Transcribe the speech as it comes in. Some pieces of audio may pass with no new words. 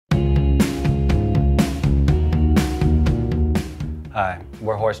Hi,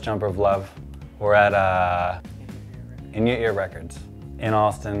 we're Horse Jumper of Love. We're at In Your Ear Records in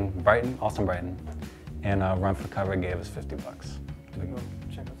Allston, Brighton. And Run for Cover gave us $50.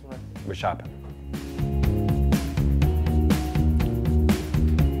 Check out some. We're shopping.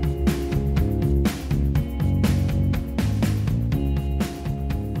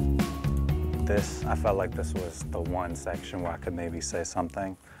 I felt like this was the one section where I could maybe say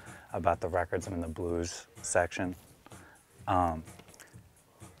something about the records in the blues section.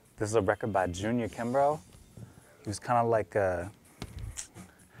 This is a record by Junior Kimbrough. He was kind of like I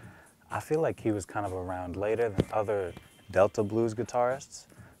feel like he was kind of around later than other Delta blues guitarists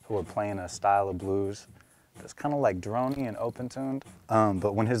who were playing a style of blues that's kind of like droney and open-tuned.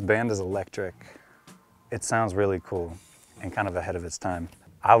 But when his band is electric, it sounds really cool and kind of ahead of its time.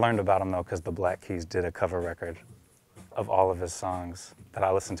 I learned about him though because the Black Keys did a cover record of all of his songs that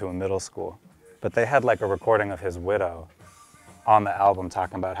I listened to in middle school. But they had like a recording of his widow on the album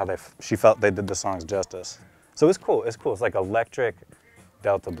talking about how she felt they did the songs justice. So it's cool, it's cool. It's like electric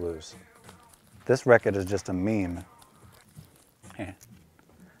Delta blues. This record is just a meme. Here.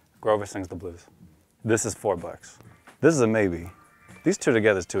 Grover Sings the Blues. This is $4. This is a maybe. These two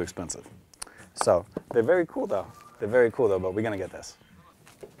together is too expensive. So they're very cool though. They're very cool though, but we're gonna get this.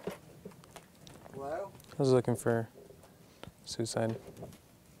 Hello? I was looking for Suicide,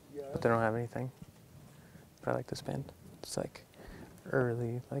 but they don't have anything. But I like this band. It's like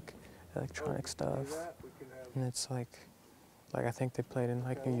early, like electronic stuff, and it's like I think they played in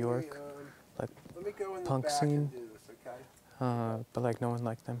like New York, like punk scene. But like no one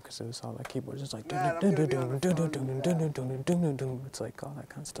liked them because it was all like keyboards. It's like it's like all that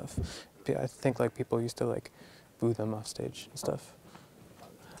kind of stuff. I think like people used to like boo them off stage and stuff.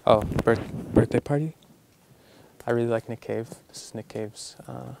 Oh, birthday party. I really like Nick Cave. This is Nick Cave's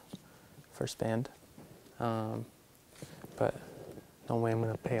first band. But no way I'm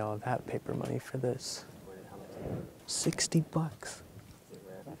gonna pay all that paper money for this. $60.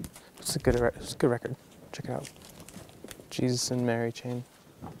 It's a good record. Check it out. Jesus and Mary Chain.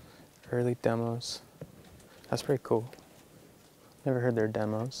 Early demos. That's pretty cool. Never heard their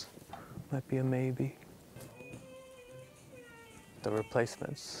demos. Might be a maybe. The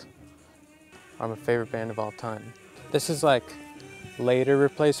Replacements are my favorite band of all time. This is like later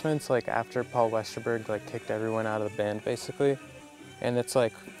Replacements, like after Paul Westerberg like kicked everyone out of the band basically. And it's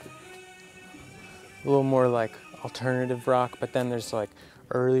like a little more like alternative rock, but then there's like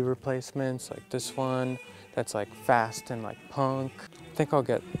early Replacements, like this one that's like fast and like punk. I think I'm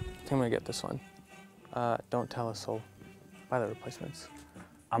gonna get this one. Don't Tell a Soul by The Replacements.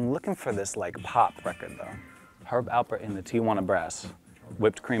 I'm looking for this like pop record though. Herb Alpert in the Tijuana Brass,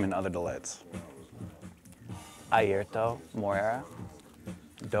 Whipped Cream and Other Delights. Ayrton Moreira,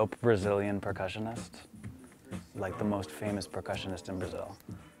 dope Brazilian percussionist, like the most famous percussionist in Brazil.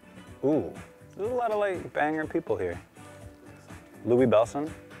 Ooh, there's a lot of like banger people here. Louis Bellson,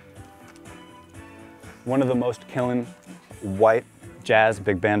 one of the most killing white jazz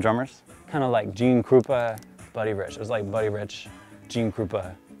big band drummers. Kind of like Gene Krupa, Buddy Rich. It was like Buddy Rich, Gene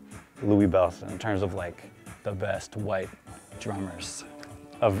Krupa, Louis Bellson in terms of like the best white drummers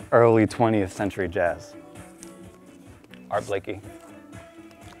of early 20th century jazz. Art Blakey,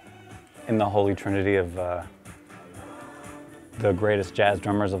 in the holy trinity of the greatest jazz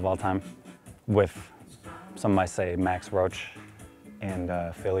drummers of all time, with some might say Max Roach and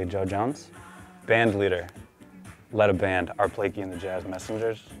Philly Joe Jones. Band leader, led a band, Art Blakey and the Jazz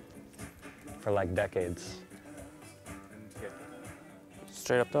Messengers, for like decades.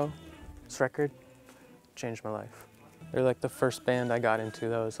 Straight up though, this record changed my life. They're like the first band I got into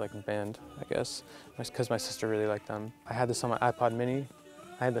that was like a band, I guess, because my sister really liked them. I had this on my iPod mini.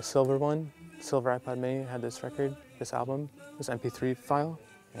 I had the silver one, silver iPod mini, had this record, this album, this MP3 file.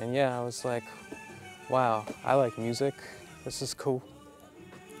 And yeah, I was like, wow, I like music. This is cool.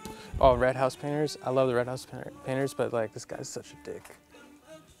 Oh, Red House Painters. I love the Red House Painters, but like this guy's such a dick.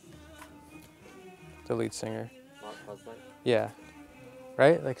 The lead singer. Yeah.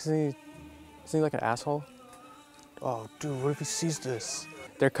 Right? Like, isn't he like an asshole? Oh, dude, what if he sees this?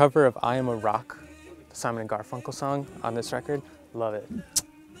 Their cover of I Am a Rock, the Simon & Garfunkel song on this record, love it.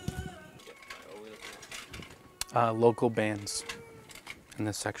 Local bands. In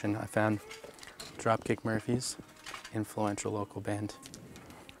this section, I found Dropkick Murphys, influential local band.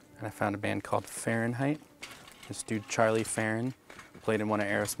 And I found a band called Fahrenheit. This dude, Charlie Farren, played in one of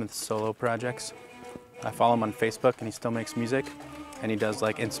Aerosmith's solo projects. I follow him on Facebook and he still makes music. And he does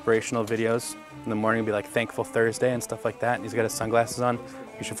like inspirational videos. In the morning, it'll be like Thankful Thursday and stuff like that. And he's got his sunglasses on.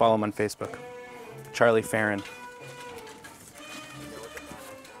 You should follow him on Facebook. Charlie Farren.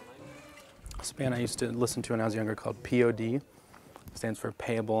 This band I used to listen to when I was younger called POD. stands for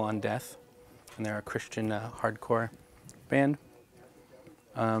Payable on Death, and they're a Christian hardcore band.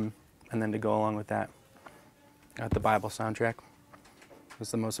 And then to go along with that, the Bible soundtrack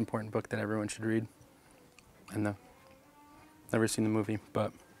was the most important book that everyone should read. And never seen the movie,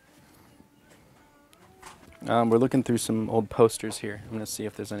 but we're looking through some old posters here. I'm gonna see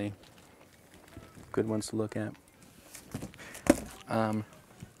if there's any good ones to look at.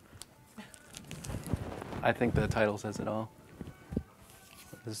 I think the title says it all.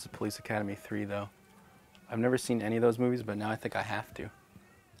 This is Police Academy 3 though. I've never seen any of those movies, but now I think I have to.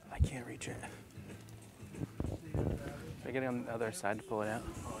 I can't reach it. Can I get it on the other side to pull it out?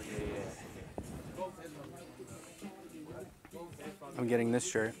 Oh, yeah. I'm getting this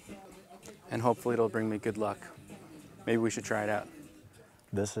shirt, and hopefully it'll bring me good luck. Maybe we should try it out.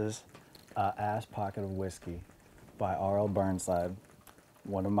 This is Ass Pocket of Whiskey by R.L. Burnside,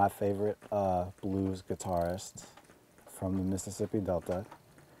 one of my favorite blues guitarists from the Mississippi Delta.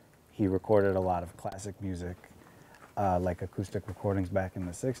 He recorded a lot of classic music, like acoustic recordings back in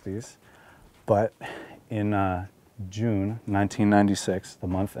the 60s. But in June 1996, the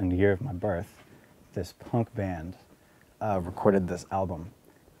month and year of my birth, this punk band recorded this album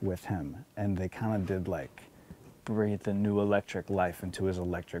with him. And they kind of did like breathe the new electric life into his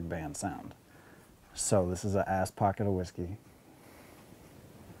electric band sound. So this is an Ass Pocket of Whiskey.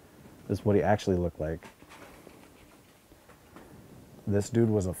 This is what he actually looked like. This dude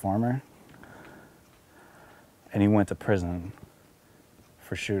was a farmer, and he went to prison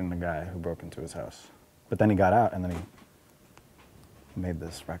for shooting the guy who broke into his house. But then he got out, and then he made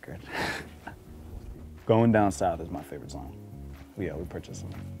this record. Going Down South is my favorite song. Yeah, we purchased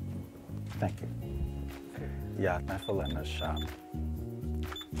it. Thank you. Yeah, thanks for letting us shop.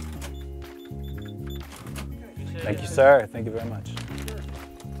 Thank you, sir. Thank you very much.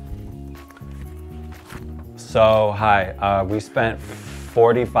 So, hi. We spent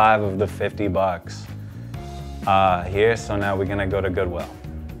 45 of the 50 bucks here, so now we're gonna go to Goodwill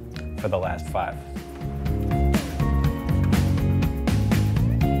for the last 5.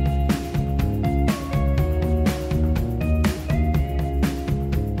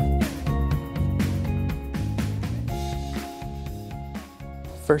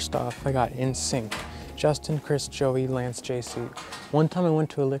 First off, I got NSYNC. Justin, Chris, Joey, Lance, JC. One time I went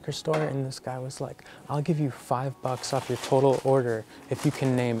to a liquor store and this guy was like, I'll give you $5 off your total order if you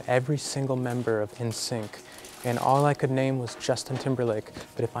can name every single member of NSYNC. And all I could name was Justin Timberlake.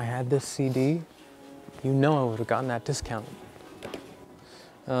 But if I had this CD, you know I would have gotten that discount.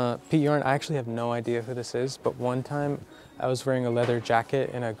 Pete Yorn, I actually have no idea who this is, but one time I was wearing a leather jacket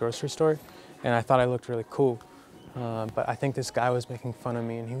in a grocery store and I thought I looked really cool. But I think this guy was making fun of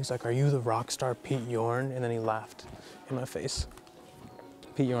me and he was like, "Are you the rock star Pete Yorn?" And then he laughed in my face.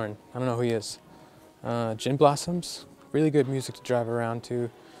 Pete Yorn, I don't know who he is. Gin Blossoms, really good music to drive around to.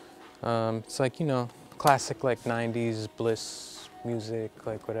 It's like, you know, classic like 90s bliss music,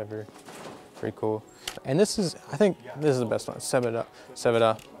 like whatever, pretty cool. And this is, I think this is the best one, Seveda,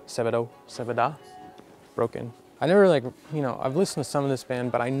 Broken. I never like, you know, I've listened to some of this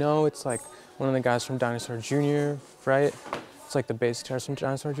band, but I know it's like one of the guys from Dinosaur Jr., right? It's like the bass guitarist from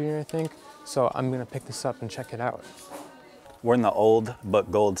Dinosaur Jr., I think. So I'm gonna pick this up and check it out. We're in the old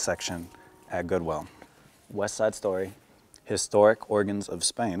but gold section at Goodwill. West Side Story, historic organs of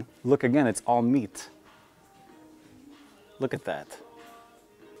Spain. Look again, it's all meat. Look at that.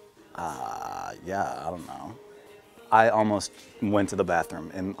 Yeah, I don't know. I almost went to the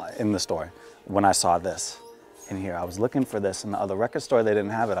bathroom in the store when I saw this in here. I was looking for this in the other record store, they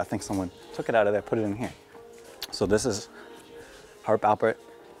didn't have it. I think someone took it out of there, put it in here. So this is Harp Alpert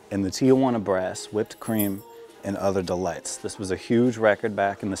and the Tijuana Brass, Whipped Cream, and Other Delights. This was a huge record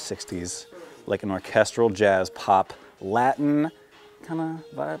back in the 60s, like an orchestral jazz pop Latin kind of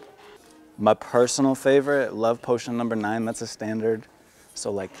vibe. My personal favorite, Love Potion No. 9, that's a standard.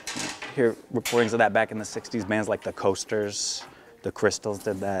 So like, hear recordings of that back in the 60s, bands like the Coasters, the Crystals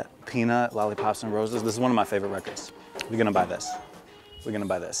did that. Peanut, Lollipops and Roses, this is one of my favorite records. We're gonna buy this. We're gonna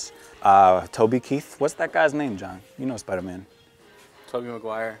buy this. Toby Keith, what's that guy's name, John? You know Spider-Man. Tobey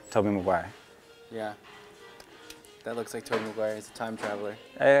Maguire. Tobey Maguire. Yeah. That looks like Tobey Maguire. He's a time traveler.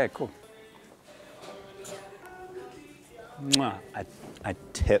 Hey, cool. Mwah. I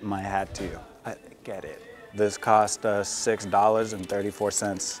tip my hat to you. I get it. This cost us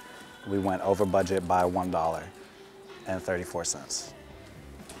 $6.34. We went over budget by $1.34.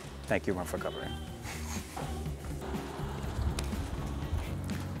 Thank you, Ron, for covering.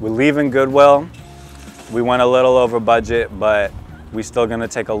 We're leaving Goodwill. We went a little over budget, but we're still gonna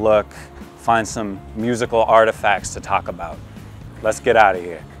take a look, find some musical artifacts to talk about. Let's get out of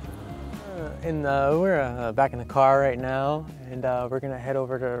here. We're back in the car right now, and we're gonna head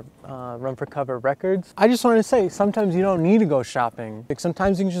over to Run for Cover Records. I just wanted to say, sometimes you don't need to go shopping. Like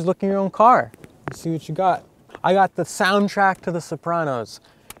sometimes you can just look in your own car and see what you got. I got the soundtrack to The Sopranos,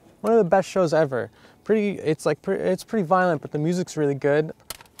 one of the best shows ever. It's pretty violent, but the music's really good.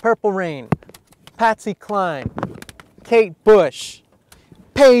 Purple Rain, Patsy Cline, Kate Bush,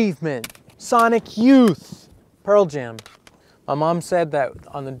 Pavement, Sonic Youth, Pearl Jam. My mom said that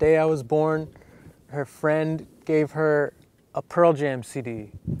on the day I was born, her friend gave her a Pearl Jam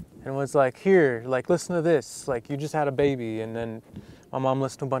CD and was like, here, like, listen to this, like, you just had a baby. And then my mom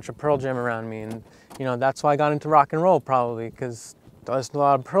listened to a bunch of Pearl Jam around me, and, you know, that's why I got into rock and roll, probably, because I listened to a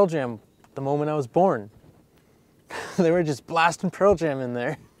lot of Pearl Jam the moment I was born. They were just blasting Pearl Jam in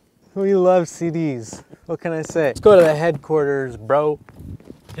there. We love CDs. What can I say? Let's go to the headquarters, bro.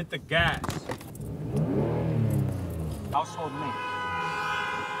 Hit the gas. Household name.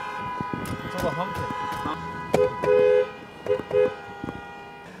 It's all a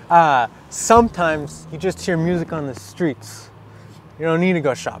hump. Sometimes you just hear music on the streets. You don't need to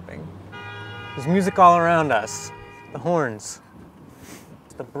go shopping. There's music all around us. The horns,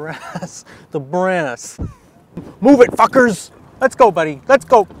 the brass, the brass. Move it, fuckers! Let's go, buddy. Let's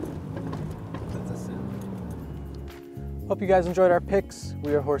go. Hope you guys enjoyed our picks.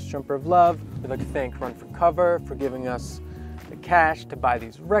 We are Horse Jumper of Love. We'd like to thank Run for Cover for giving us the cash to buy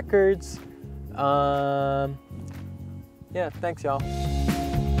these records. Yeah, thanks, y'all.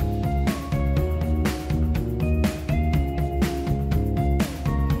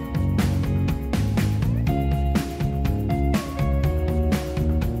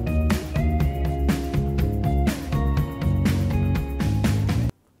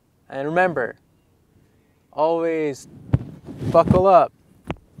 And remember, always buckle up.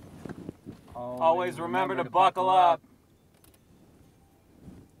 Always remember to buckle up.